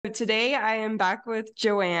Today I am back with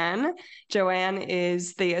Joanne. Joanne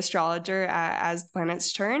is the astrologer at As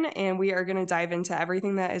Planets Turn, and we are going to dive into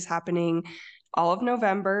everything that is happening all of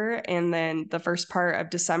November and then the first part of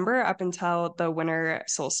December up until the winter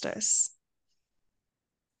solstice.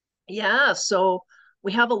 Yeah, so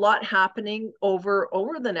we have a lot happening over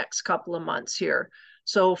the next couple of months here.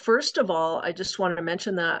 So first of all, I just want to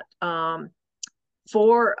mention that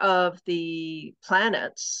four of the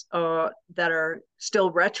planets that are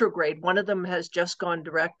still retrograde, one of them has just gone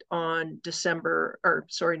direct on November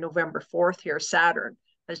 4th here. Saturn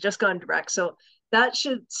has just gone direct. So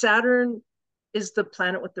Saturn is the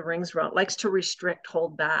planet with the rings around, likes to restrict,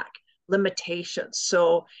 hold back, limitations.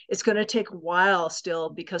 So it's going to take a while still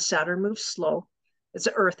because Saturn moves slow. It's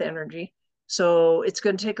Earth energy. So it's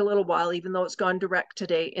going to take a little while, even though it's gone direct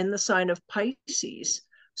today in the sign of Pisces.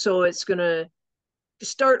 So it's going to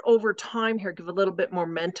start over time here, give a little bit more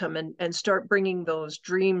momentum and start bringing those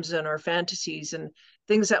dreams and our fantasies and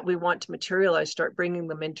things that we want to materialize, start bringing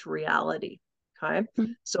them into reality. Okay.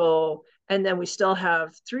 So, and then we still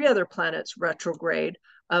have three other planets retrograde,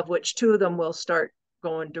 of which two of them will start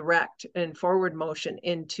going direct in forward motion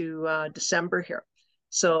into December here.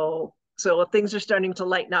 So things are starting to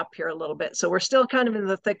lighten up here a little bit. So we're still kind of in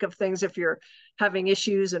the thick of things. If you're having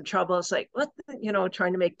issues and trouble, it's like,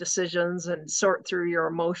 trying to make decisions and sort through your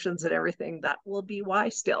emotions and everything, that will be why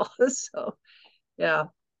still. So, yeah.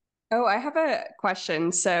 Oh, I have a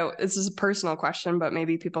question. So this is a personal question, but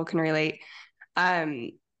maybe people can relate.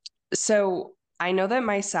 Um, so I know that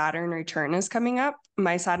my Saturn return is coming up.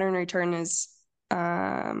 My Saturn return is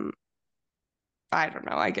I don't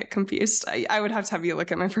know. I get confused. I would have to have you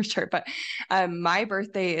look at my first chart, but my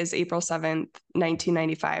birthday is April 7th,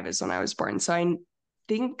 1995 is when I was born. So I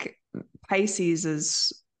think Pisces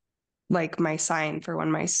is like my sign for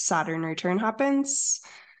when my Saturn return happens,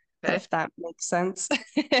 Okay. if that makes sense.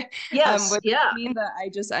 Yes. Would that Yeah. mean that I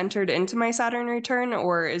just entered into my Saturn return,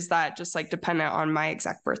 or is that just like dependent on my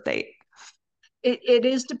exact birth date? It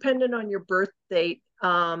is dependent on your birth date.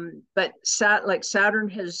 But Saturn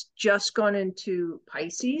has just gone into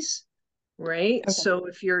Pisces, right? Okay. So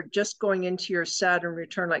if you're just going into your Saturn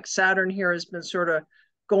return, like Saturn here has been sort of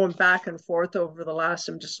going back and forth over the last,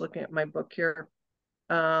 I'm just looking at my book here.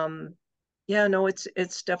 Um, yeah, no, it's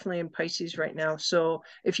definitely in Pisces right now. So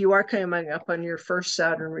if you are coming up on your first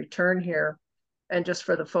Saturn return here, and just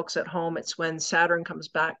for the folks at home, it's when Saturn comes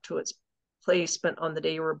back to its placement on the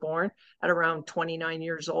day you were born at around 29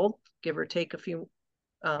 years old, give or take a few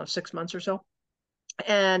 6 months or so.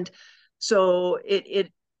 And so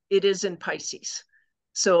it is in Pisces.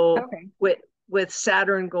 So Okay. with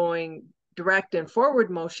Saturn going direct and forward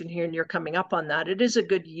motion here, and you're coming up on that, it is a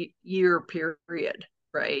good year period,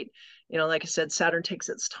 right? Like I said, Saturn takes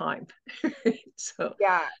its time. so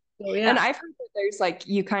Yeah. so And yeah. I've heard that there's like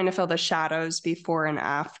you kind of feel the shadows before and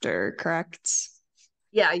after, correct?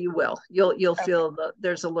 Yeah, you will. You'll Okay. feel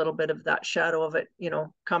there's a little bit of that shadow of it,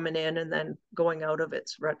 coming in and then going out of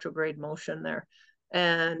its retrograde motion there.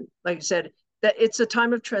 And like I said, that it's a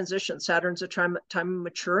time of transition. Saturn's a time of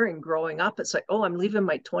maturing, growing up. It's like, oh, I'm leaving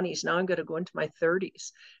my 20s. Now I'm going to go into my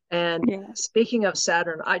 30s. And Yeah. speaking of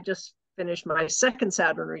Saturn, I just finished my second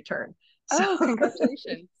Saturn return. So Oh,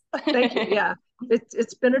 congratulations. thank you. Yeah.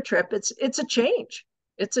 It's been a trip. It's a change.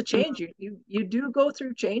 It's a change. You do go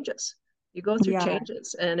through changes. You go through Yeah.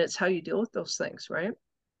 changes, and it's how you deal with those things, right?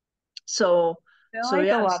 So I feel so like a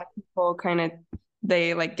yes. lot of people kind of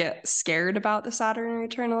they like get scared about the Saturn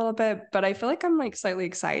return a little bit, but I feel like I'm like slightly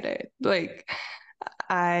excited. Like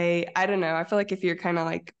I don't know. I feel like if you're kind of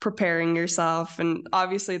like preparing yourself and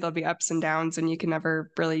obviously there'll be ups and downs and you can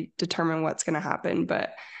never really determine what's going to happen,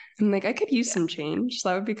 but I'm like I could use Yeah. some change. So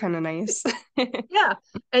that would be kind of nice. Yeah.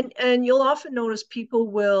 And you'll often notice people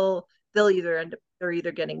will they're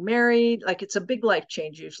either getting married, like it's a big life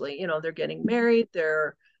change usually. They're getting married,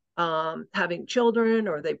 they're having children,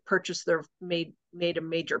 or they purchased their made a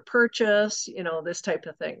major purchase, this type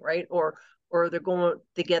of thing, right? Or they're going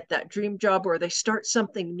to get that dream job, or they start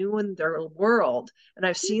something new in their world. And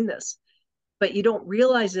I've seen this, but you don't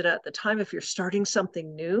realize it at the time if you're starting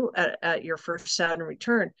something new at your first Saturn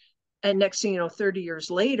return. And next thing you know, 30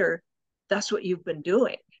 years later, that's what you've been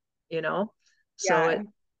doing, you know? So Yeah.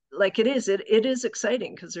 it is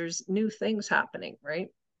exciting because there's new things happening, right?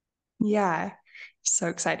 Yeah. So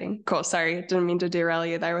exciting. Cool. Sorry, didn't mean to derail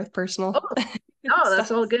you there with personal Oh, no, that's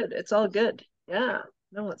stuff. all good. It's all good. Yeah,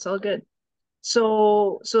 no, it's all good.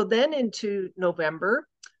 So then into November.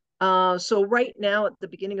 So right now at the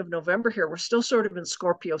beginning of November here, we're still sort of in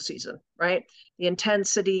Scorpio season, right? The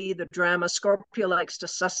intensity, the drama. Scorpio likes to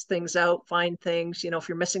suss things out, find things. If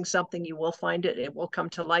you're missing something, you will find it. It will come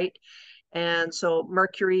to light. And so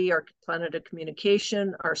Mercury, our planet of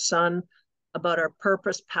communication, our sun, about our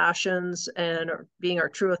purpose, passions, and being our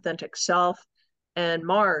true authentic self, and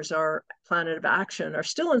Mars, our planet of action, are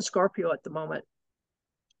still in Scorpio at the moment.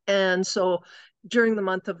 And so during the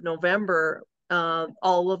month of November,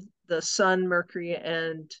 all of the Sun, Mercury,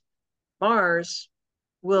 and Mars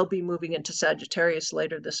will be moving into Sagittarius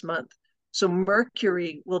later this month. So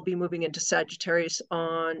Mercury will be moving into Sagittarius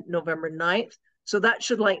on November 9th. So that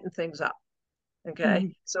should lighten things up. Okay.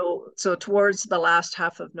 Mhm. So towards the last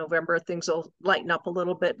half of November, things will lighten up a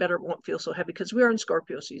little bit better. It won't feel so heavy because we are in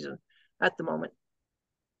Scorpio season at the moment.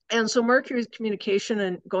 And so Mercury's communication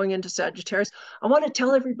and going into Sagittarius, I want to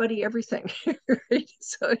tell everybody everything. Right?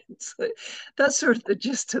 So it's like, that's sort of the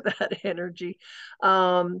gist of that energy.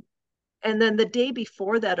 And then the day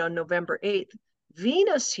before that, on November 8th,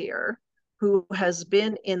 Venus here, who has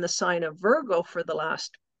been in the sign of Virgo for the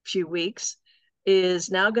last few weeks, is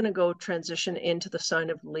now going to go transition into the sign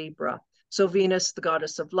of Libra. So Venus, the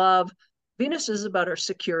goddess of love, Venus is about our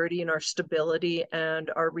security and our stability and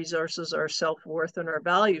our resources, our self-worth and our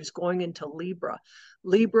values going into Libra.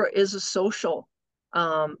 Libra is a social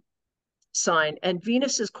sign, and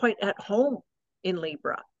Venus is quite at home in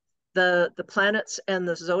Libra. The planets and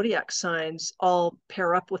the zodiac signs all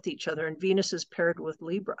pair up with each other, and Venus is paired with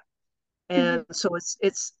Libra. And so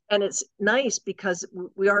it's nice because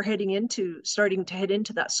we are starting to head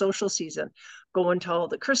into that social season, going to all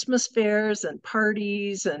the Christmas fairs and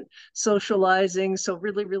parties and socializing. So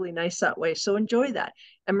really, really nice that way. So enjoy that.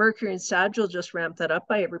 And Mercury and Sag will just ramp that up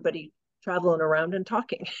by everybody traveling around and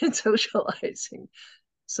talking and socializing.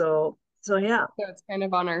 So yeah, So it's kind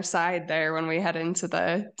of on our side there when we head into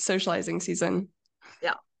the socializing season.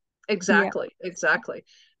 yeah, Yeah. exactly.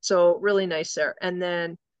 So really nice there. And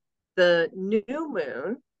then the new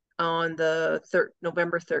moon on the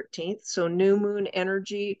November 13th. So new moon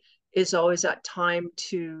energy is always that time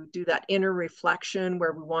to do that inner reflection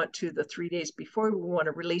where we want to, the 3 days before, we want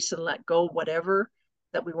to release and let go whatever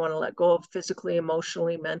that we want to let go of physically,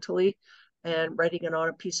 emotionally, mentally, and writing it on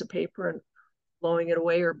a piece of paper and blowing it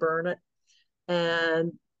away or burn it.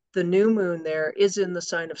 And the new moon there is in the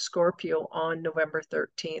sign of Scorpio on November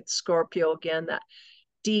 13th. Scorpio, again, that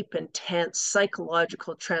deep, intense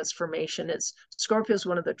psychological transformation. It's Scorpio is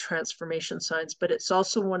one of the transformation signs, but it's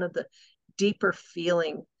also one of the deeper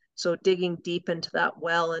feeling. So digging deep into that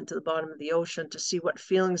well, into the bottom of the ocean to see what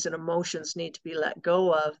feelings and emotions need to be let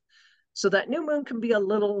go of. So that new moon can be a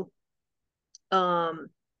little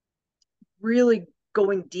really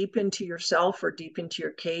going deep into yourself or deep into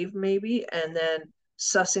your cave maybe, and then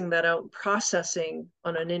sussing that out, processing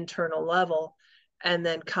on an internal level, and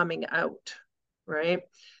then coming out, right?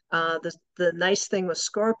 The nice thing with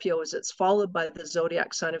Scorpio is it's followed by the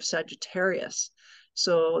zodiac sign of Sagittarius.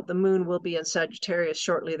 So the moon will be in Sagittarius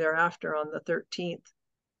shortly thereafter on the 13th,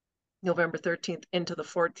 November 13th into the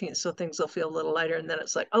 14th. So things will feel a little lighter. And then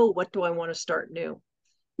it's like, oh, what do I want to start new?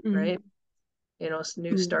 Mm. Right?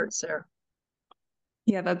 New Mm. starts there.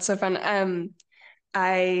 Yeah, that's so fun.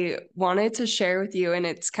 I wanted to share with you, and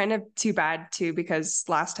it's kind of too bad too, because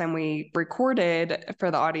last time we recorded for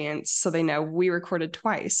the audience, so they know we recorded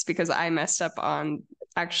twice because I messed up on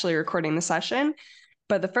actually recording the session.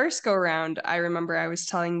 But the first go around, I remember I was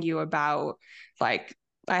telling you about like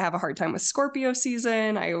I have a hard time with Scorpio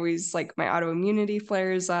season. I always like my autoimmunity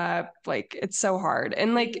flares up. Like it's so hard.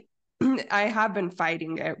 And like I have been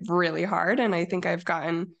fighting it really hard. And I think I've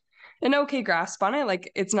gotten an okay grasp on it.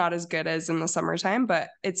 Like it's not as good as in the summertime, but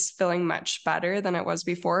it's feeling much better than it was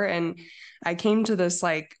before. And I came to this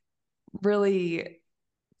like really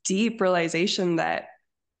deep realization that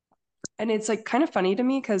and it's like kind of funny to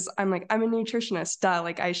me because I'm like, I'm a nutritionist, duh,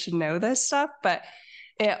 like I should know this stuff, but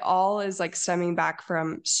it all is like stemming back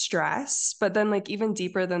from stress. But then, like, even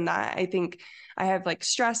deeper than that, I think I have like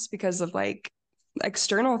stress because of like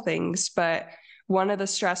external things, but one of the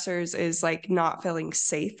stressors is like not feeling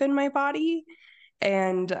safe in my body.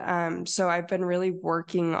 And so I've been really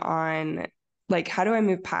working on like, how do I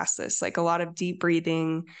move past this? Like, a lot of deep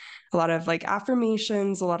breathing, a lot of like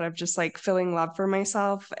affirmations, a lot of just like feeling love for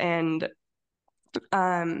myself. And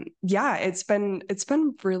yeah, it's been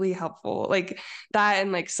really helpful, like that.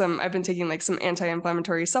 And like some I've been taking like some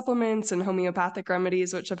anti-inflammatory supplements and homeopathic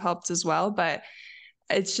remedies which have helped as well, but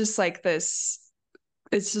it's just like this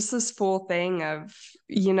it's just this full thing of,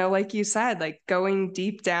 like you said, like going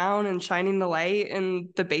deep down and shining the light in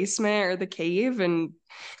the basement or the cave and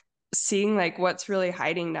seeing like what's really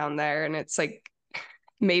hiding down there. And it's like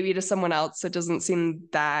maybe to someone else it doesn't seem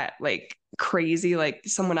that like crazy, like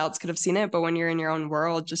someone else could have seen it, but when you're in your own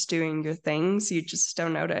world just doing your things, you just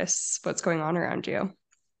don't notice what's going on around you.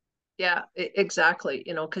 Yeah, exactly.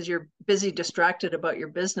 You know, because you're busy, distracted about your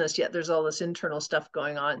business, yet there's all this internal stuff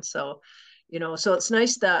going on. So, you know, so it's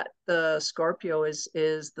nice that the Scorpio is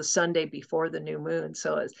the Sunday before the new moon.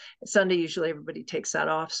 So it's Sunday, usually everybody takes that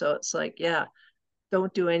off. So it's like, yeah,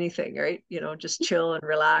 don't do anything, right? You know, just chill and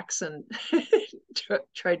relax and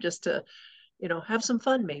try just to, you know, have some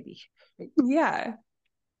fun maybe. Yeah.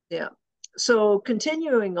 Yeah. So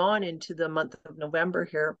continuing on into the month of November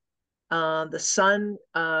here, the sun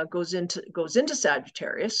goes into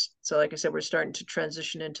Sagittarius. So, like I said, we're starting to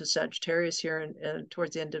transition into Sagittarius here, and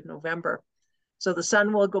towards the end of November. So the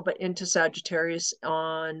sun will go into Sagittarius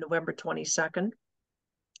on November 22nd.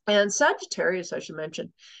 And Sagittarius, I should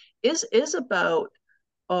mention, is about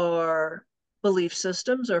our belief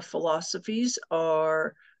systems, our philosophies,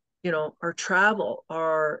 our travel,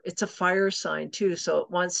 our it's a fire sign too. So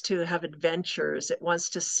it wants to have adventures, it wants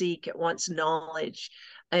to seek, it wants knowledge.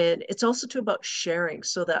 And it's also too about sharing.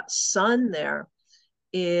 So that sun there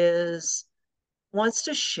is wants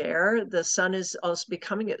to share. The sun is also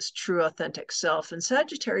becoming its true authentic self. And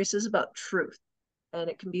Sagittarius is about truth, and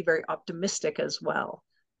it can be very optimistic as well.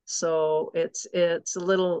 So it's a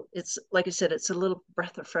little, it's like I said, it's a little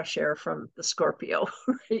breath of fresh air from the Scorpio,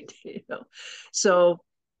 right? You know, so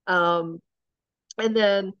and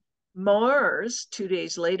then Mars 2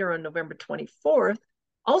 days later on November 24th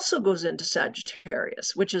also goes into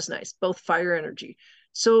Sagittarius, which is nice, both fire energy.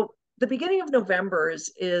 So the beginning of November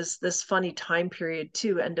is this funny time period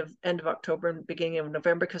too, end of October and beginning of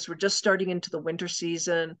November, because we're just starting into the winter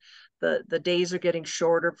season. The days are getting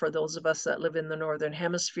shorter for those of us that live in the northern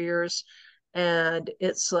hemispheres. And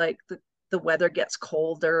it's like the weather gets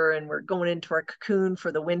colder and we're going into our cocoon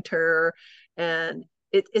for the winter. And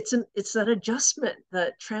it's that adjustment,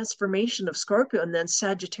 that transformation of Scorpio, and then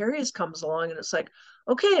Sagittarius comes along, and it's like,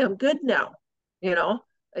 okay, I'm good now. You know,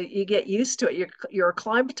 you get used to it. You're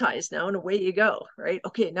acclimatized now, and away you go. Right?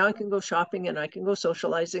 Okay, now I can go shopping and I can go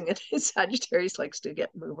socializing. And Sagittarius likes to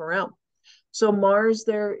move around. So Mars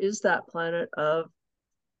there is that planet of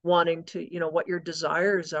wanting to, what your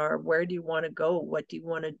desires are. Where do you want to go? What do you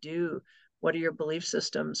want to do? What are your belief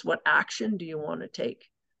systems? What action do you want to take?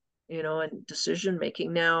 And decision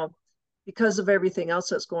making. Now, because of everything else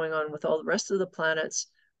that's going on with all the rest of the planets,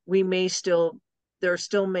 there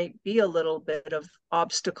still may be a little bit of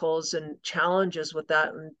obstacles and challenges with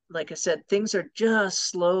that. And like I said, things are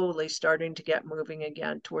just slowly starting to get moving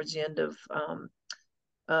again towards the end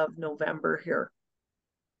of November here.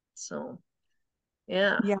 So,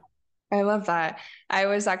 yeah. Yeah. I love that. I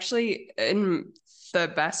was actually in the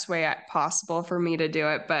best way possible for me to do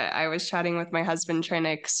it, but I was chatting with my husband trying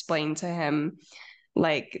to explain to him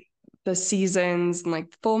like the seasons and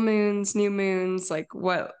like full moons, new moons, like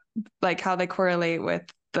how they correlate with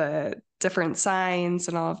the different signs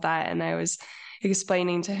and all of that. And I was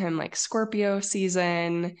explaining to him like Scorpio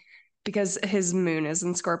season because his moon is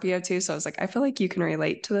in Scorpio too. So I was like, I feel like you can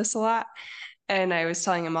relate to this a lot. And I was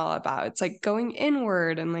telling him all about it's like going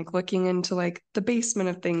inward and like looking into like the basement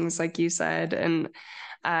of things, like you said. And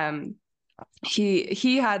um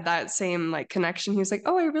he had that same like connection. He was like,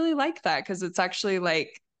 oh, I really like that because it's actually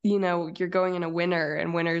like, you're going in a winter,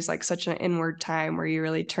 and winter is like such an inward time where you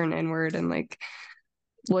really turn inward and like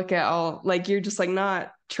look at all, like you're just like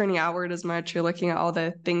not turning outward as much. You're looking at all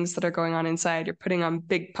the things that are going on inside. You're putting on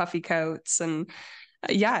big puffy coats, and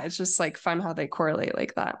yeah, it's just like fun how they correlate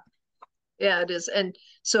like that. Yeah, it is. And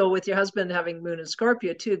so with your husband having moon in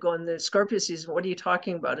Scorpio too, going the Scorpio season, what are you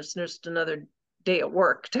talking about? It's just another day at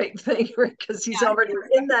work type thing, right? Because he's Yeah. already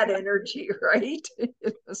in that energy, right?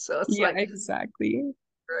 So it's Yeah, like, exactly.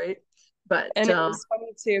 right. But And it was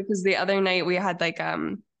funny too, because the other night we had like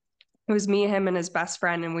it was me, him, and his best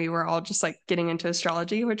friend, and we were all just like getting into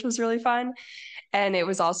astrology, which was really fun. And it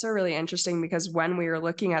was also really interesting because when we were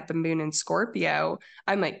looking at the moon in Scorpio,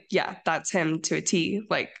 I'm like, yeah, that's him to a T.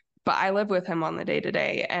 Like, but I live with him on the day to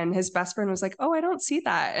day. And his best friend was like, oh, I don't see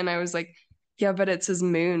that. And I was like, yeah, but it's his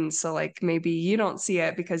moon. So like maybe you don't see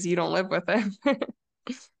it because you don't live with him.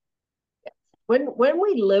 when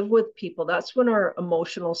we live with people, that's when our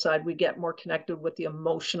emotional side, we get more connected with the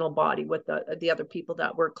emotional body, with the other people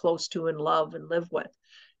that we're close to and love and live with.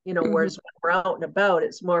 Mhm. Whereas when we're out and about,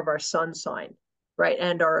 it's more of our sun sign, right?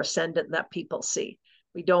 And our ascendant that people see.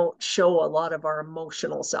 We don't show a lot of our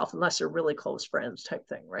emotional self unless they're really close friends type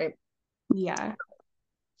thing, right? Yeah.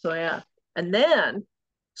 So yeah. And then,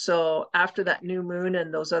 so after that new moon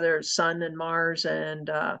and those other sun and Mars and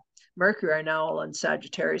Mercury are now all in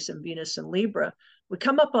Sagittarius and Venus and Libra, we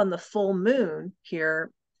come up on the full moon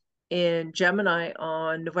here in Gemini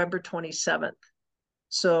on November 27th.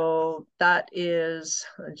 So that is,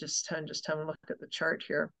 I'm just having a look at the chart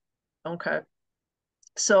here. Okay.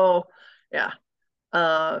 So yeah.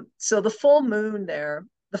 So the full moon there,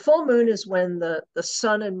 the full moon is when the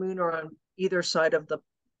sun and moon are on either side of the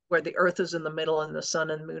where the earth is in the middle and the sun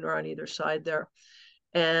and moon are on either side there.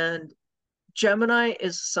 And Gemini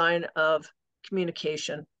is a sign of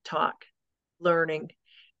communication, talk, learning.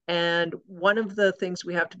 And one of the things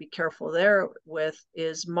we have to be careful there with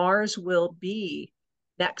is Mars will be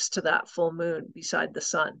next to that full moon beside the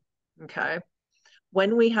sun. Okay.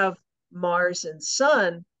 When we have Mars and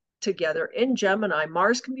Sun together in Gemini,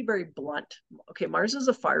 Mars can be very blunt. Okay, Mars is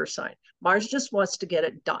a fire sign. Mars just wants to get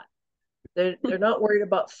it done. They're not worried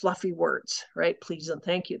about fluffy words, right? Please and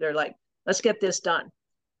thank you. They're like, let's get this done.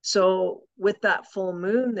 So with that full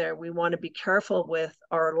moon there, we want to be careful with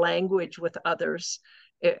our language with others.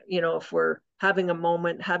 If we're having a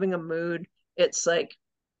moment, having a mood, it's like,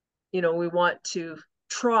 we want to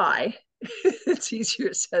try. It's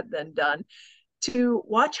easier said than done to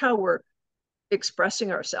watch how we're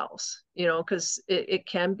expressing ourselves, because it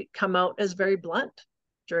can come out as very blunt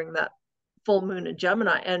during that full moon in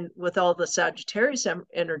Gemini. And with all the Sagittarius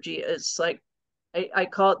energy, it's like, I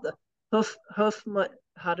call it the hoof,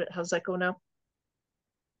 how's that go now?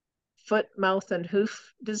 Foot, mouth, and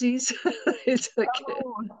hoof disease. It's like,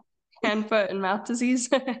 Oh, hand, foot, and mouth disease.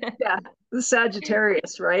 yeah, the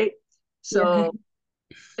Sagittarius, right? Yeah. So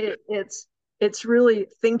it's really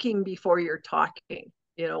thinking before you're talking,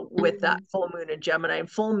 with that Mhm. full moon in Gemini.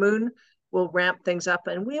 And full moon will ramp things up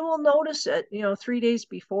and we will notice it, 3 days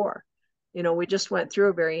before. We just went through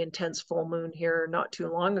a very intense full moon here not too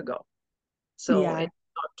long ago. So in Yeah.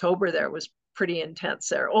 October there was pretty intense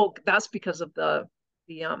there. Oh, that's because of the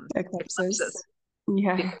Eclipses. eclipses. The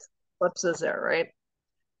Yeah. eclipses there, right?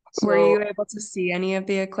 Were So you able to see any of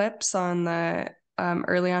the eclipse on the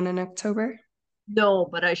early on in October? no,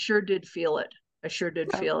 but I sure did feel it. I sure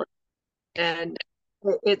did Oh. feel it. And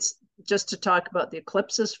it's just to talk about the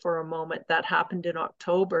eclipses for a moment that happened in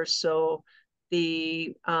October. So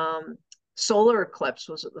the solar eclipse,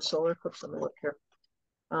 was it the solar eclipse? Let me look here.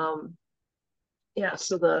 Um, yeah,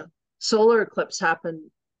 so the solar eclipse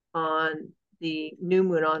happened on the new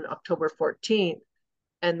moon on October 14th.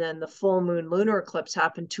 And then the full moon lunar eclipse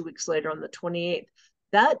happened 2 weeks later on the 28th.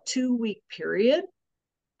 That 2 week period,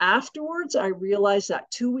 afterwards, I realized that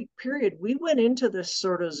 2 week period, we went into this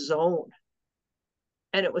sort of zone,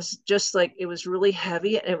 and it was just like it was really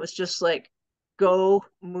heavy, and it was just like go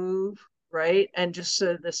move, right, and just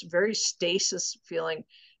this very stasis feeling.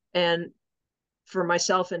 And for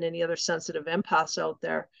myself and any other sensitive empaths out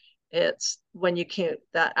there, it's when you came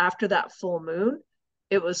that after that full moon,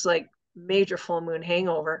 it was like major full moon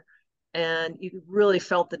hangover, and you really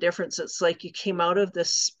felt the difference. It's like you came out of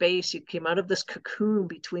this space, you came out of this cocoon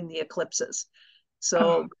between the eclipses. Oh,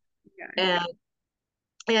 So yeah. and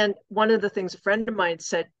and one of the things a friend of mine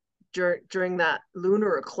said during that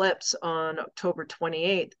lunar eclipse on October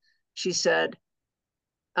 28th, she said,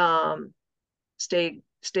 um, stay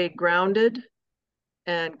grounded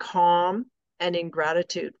and calm and in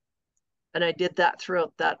gratitude. And I did that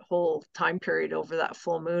throughout that whole time period over that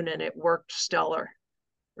full moon, and it worked stellar,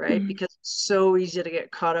 right? Mhm. Because it's so easy to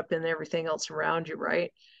get caught up in everything else around you,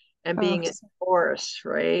 right? And Oh, being in Taurus,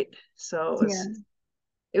 right? So yeah.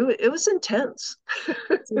 it was intense.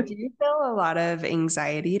 So do you feel a lot of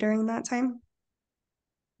anxiety during that time?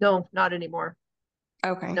 No, not anymore.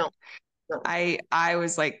 Okay. No, no. I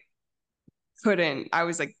was like couldn't. I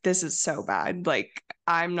was like, this is so bad. Like,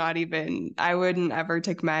 I wouldn't ever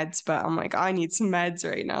take meds, but I'm like, I need some meds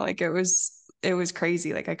right now. Like it was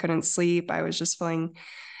crazy. Like I couldn't sleep. I was just feeling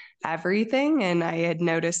everything. And I had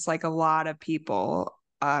noticed like a lot of people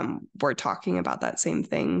were talking about that same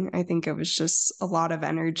thing. I think it was just a lot of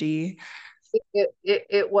energy.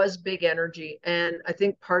 It was big energy. And I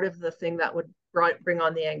think part of the thing that would bring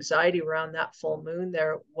on the anxiety around that full moon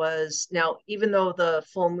there was, now, even though the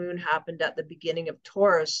full moon happened at the beginning of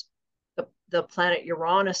Taurus, the planet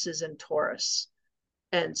Uranus is in Taurus,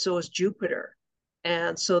 and so is Jupiter.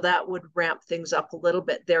 And so that would ramp things up a little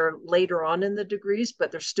bit. They're later on in the degrees,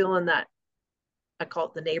 but they're still in that, I call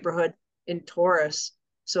it the neighborhood in Taurus.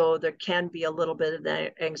 So there can be a little bit of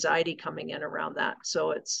anxiety coming in around that.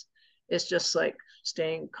 So it's just like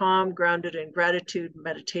staying calm, grounded in gratitude,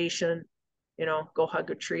 meditation, go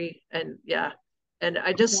hug a tree. And yeah. And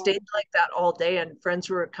I just Yeah. stayed like that all day. And friends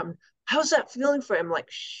were coming, how's that feeling for you? I'm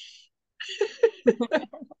like, shh.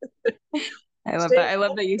 I love that. Stay. I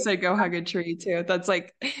love that you said go hug a tree too. That's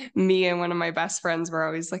like me and one of my best friends were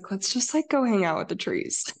always like, let's just like go hang out with the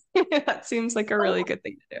trees. That seems like a really good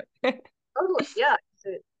thing to do. Totally. Yeah.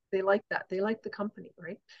 They like that. They like the company,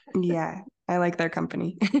 right? Yeah, I like their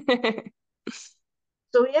company.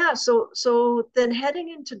 So yeah, so then heading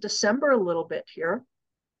into December a little bit here.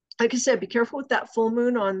 like I said, be careful with that full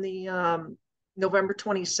moon on the November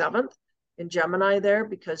 27th in Gemini there,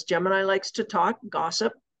 because Gemini likes to talk,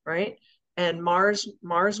 gossip, right? And Mars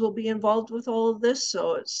will be involved with all of this.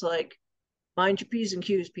 So it's like, mind your P's and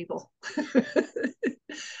Q's, people.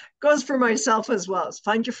 Goes for myself as well.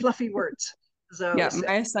 Find your fluffy words, as I Yeah, always say.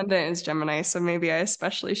 my ascendant is Gemini, so maybe I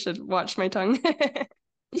especially should watch my tongue.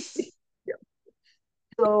 Yeah.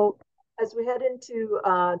 So as we head into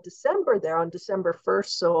December there on December 1st,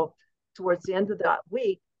 so towards the end of that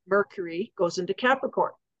week, Mercury goes into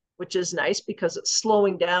Capricorn, which is nice because it's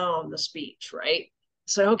slowing down the speech, right?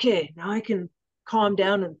 So, okay, now I can calm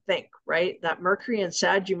down and think, right? That Mercury and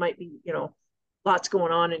Sag, you might be, lots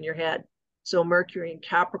going on in your head. So Mercury and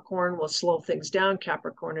Capricorn will slow things down.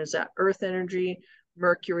 Capricorn is that earth energy.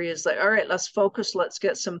 Mercury is like, all right, let's focus, let's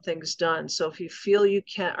get some things done. So if you feel you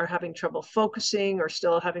can't, are having trouble focusing or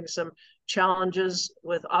still having some challenges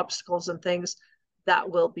with obstacles and things, that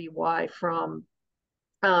will be why from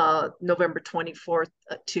November 24th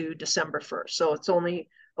to December 1st. So it's only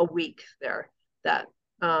a week there that,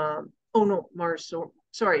 oh no, Mars, so,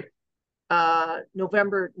 sorry,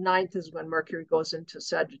 November 9th is when Mercury goes into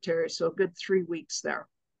Sagittarius. So a good 3 weeks there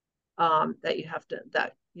that you have to,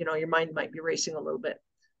 that, your mind might be racing a little bit.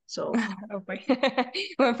 So, Oh boy.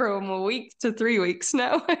 Went from a week to 3 weeks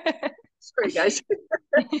now. sorry, guys.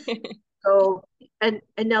 So, and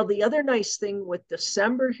now the other nice thing with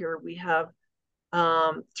December here, we have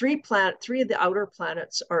three of the outer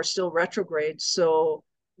planets are still retrograde. So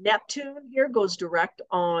Neptune here goes direct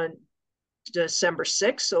on December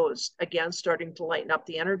 6th. So it's again starting to lighten up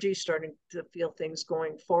the energy, starting to feel things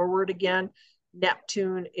going forward again.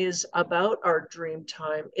 Neptune is about our dream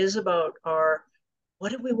time, is about our,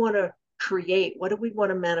 what do we want to create? What do we want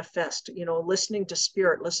to manifest? Listening to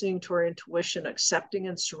spirit, listening to our intuition, accepting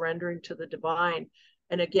and surrendering to the divine.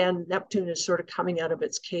 And again, Neptune is sort of coming out of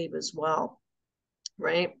its cave as well,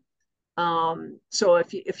 right? So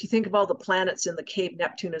if you think of all the planets in the cave,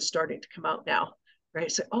 Neptune is starting to come out now, right?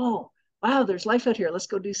 It's like, oh, wow, there's life out here. Let's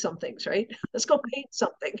go do some things, right? Let's go paint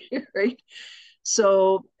something, right?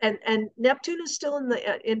 So, and Neptune is still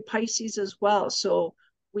in Pisces as well. So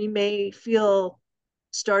we may feel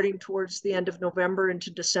starting towards the end of November into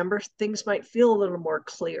December, things might feel a little more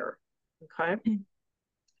clear. Okay.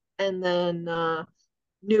 And then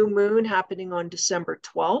new moon happening on December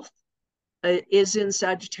 12th is in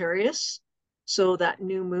Sagittarius. So that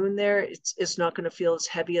new moon there, it's not going to feel as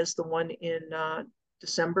heavy as the one in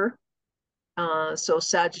December. So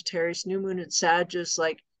Sagittarius, new moon in Sag is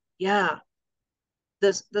like, yeah,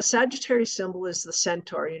 the Sagittarius symbol is the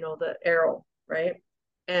centaur, the arrow, right?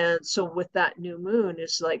 And so with that new moon,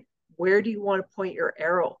 it's like, where do you want to point your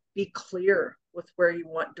arrow? Be clear with where you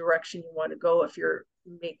want, direction you want to go if you're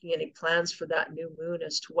making any plans for that new moon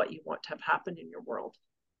as to what you want to have happen in your world,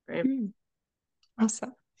 right?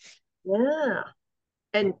 Awesome. Yeah.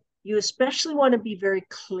 And you especially want to be very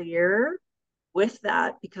clear with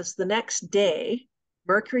that because the next day,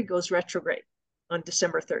 Mercury goes retrograde on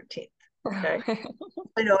December 13th. Okay.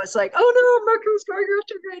 I know it's like, oh no, Mercury's going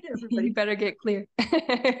retrograde. You Everybody better get clear. be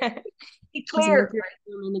Because clear. Mercury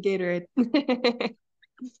in the Gatorade.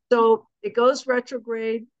 So it goes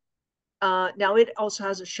retrograde. Now it also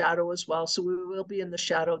has a shadow as well. So we will be in the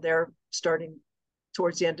shadow there starting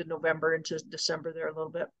towards the end of November into December there a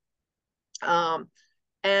little bit.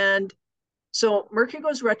 And so Mercury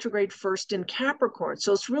goes retrograde first in Capricorn.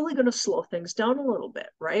 So it's really going to slow things down a little bit,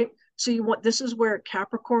 right? So this is where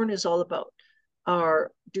Capricorn is all about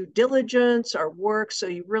our due diligence, our work. So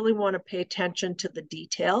you really want to pay attention to the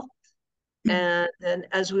detail. And then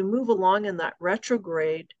as we move along in that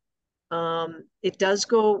retrograde, it does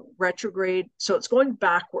go retrograde. So it's going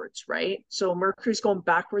backwards, right? So Mercury's going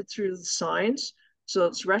backward through the signs. So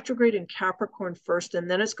it's retrograde in Capricorn first,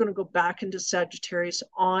 and then it's going to go back into Sagittarius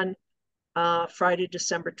on Friday,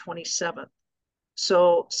 December 27th.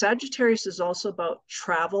 So Sagittarius is also about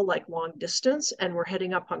travel, like long distance, and we're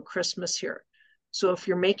heading up on Christmas here. So if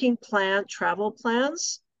you're making travel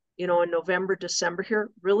plans, in November, December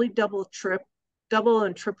here, really double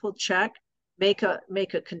and triple check, make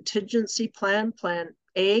a contingency plan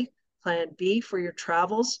A, plan B for your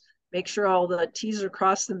travels. Make sure all the T's are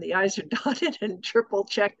crossed and the I's are dotted, and triple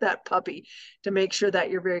check that puppy to make sure that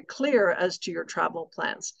you're very clear as to your travel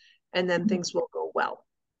plans. And then things will go well.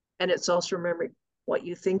 And it's also remembering what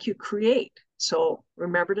you think you create. So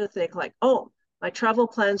remember to think like, oh, my travel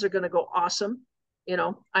plans are going to go awesome.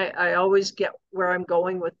 I always get where I'm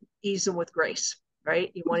going with ease and with grace,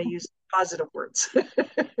 right? You want to use positive words.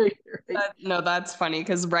 Right? No, that's funny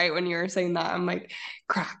because right when you were saying that, I'm like,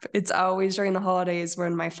 crap, it's always during the holidays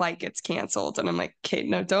when my flight gets canceled. And I'm like, okay,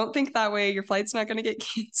 no, don't think that way. Your flight's not going to get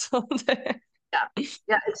canceled. Yeah,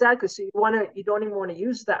 yeah, exactly. So you don't even want to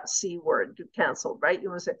use that C word, canceled, right? You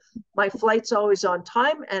want to say, my flight's always on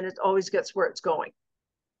time and it always gets where it's going,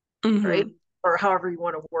 right? Hmm. Or however you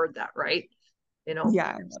want to word that, right? You know, Yeah,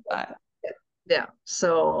 I love that. yeah.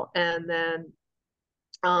 So, and then,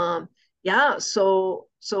 um, yeah, so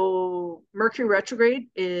Mercury retrograde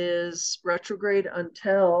is retrograde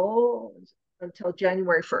until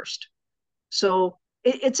January 1st. So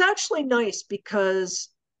it's actually nice because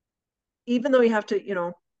even though you have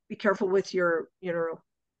to, be careful with your,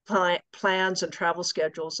 plans and travel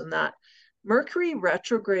schedules and that, Mercury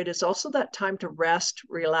retrograde is also that time to rest,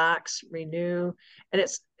 relax, renew, and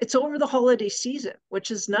it's over the holiday season,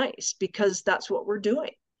 which is nice because that's what we're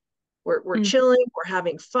doing. We're Mm. chilling, we're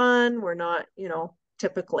having fun, we're not,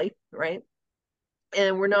 typically, right?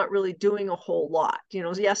 And we're not really doing a whole lot.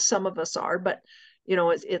 Yes, some of us are, but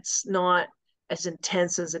it's not as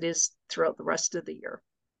intense as it is throughout the rest of the year.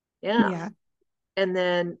 Yeah. Yeah, And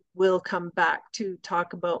then we'll come back to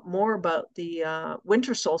talk about more about the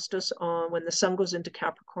winter solstice on when the sun goes into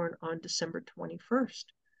Capricorn on December 21st.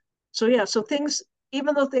 So yeah, so things,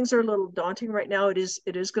 even though things are a little daunting right now, it is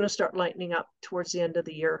going to start lightening up towards the end of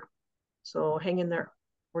the year. So hang in there.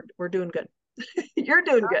 We're doing good. You're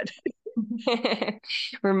doing good.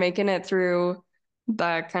 we're making it through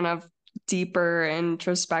the kind of deeper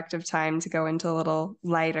introspective time to go into a little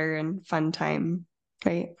lighter and fun time,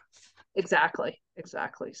 right? Exactly.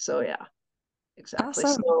 Exactly. So yeah, exactly.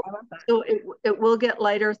 Awesome. So I love that. so it will get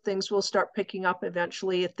lighter. Things will start picking up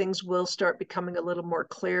eventually. Things will start becoming a little more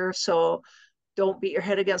clear. So don't beat your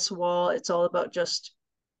head against the wall. It's all about just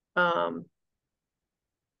um,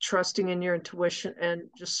 trusting in your intuition and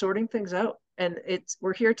just sorting things out. And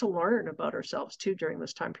we're here to learn about ourselves too during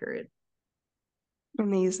this time period.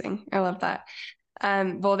 Amazing. I love that.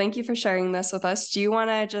 Well, thank you for sharing this with us. Do you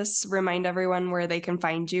want to just remind everyone where they can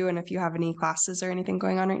find you and if you have any classes or anything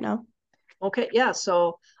going on right now? Okay, yeah.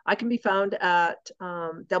 So I can be found at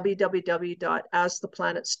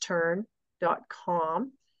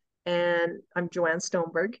www.astheplanetsturn.com. And I'm Joanne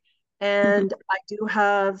Stoneberg. And I do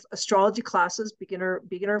have astrology classes,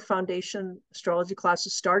 beginner foundation astrology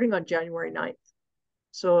classes starting on January 9th.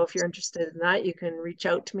 So if you're interested in that, you can reach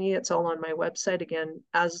out to me. It's all on my website again,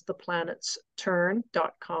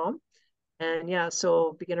 astheplanetsturn.com. And yeah,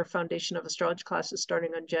 so beginner foundation of astrology classes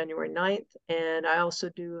starting on January 9th. And I also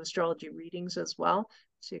do astrology readings as well.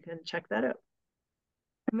 So you can check that out.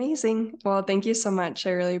 Amazing. Well, thank you so much.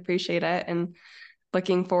 I really appreciate it and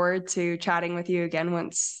looking forward to chatting with you again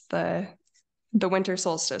once the winter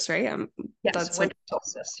solstice, right? Yes, That's like winter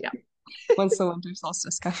solstice. Yeah. once the winter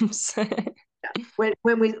solstice comes. When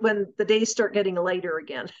the days start getting later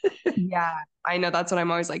again. Yeah, I know that's what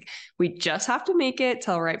I'm always like. We just have to make it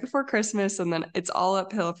till right before Christmas and then it's all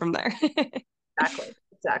uphill from there. Exactly.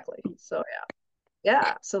 Exactly. So yeah.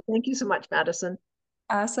 Yeah. So thank you so much, Madison.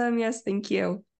 Awesome. Yes, thank you.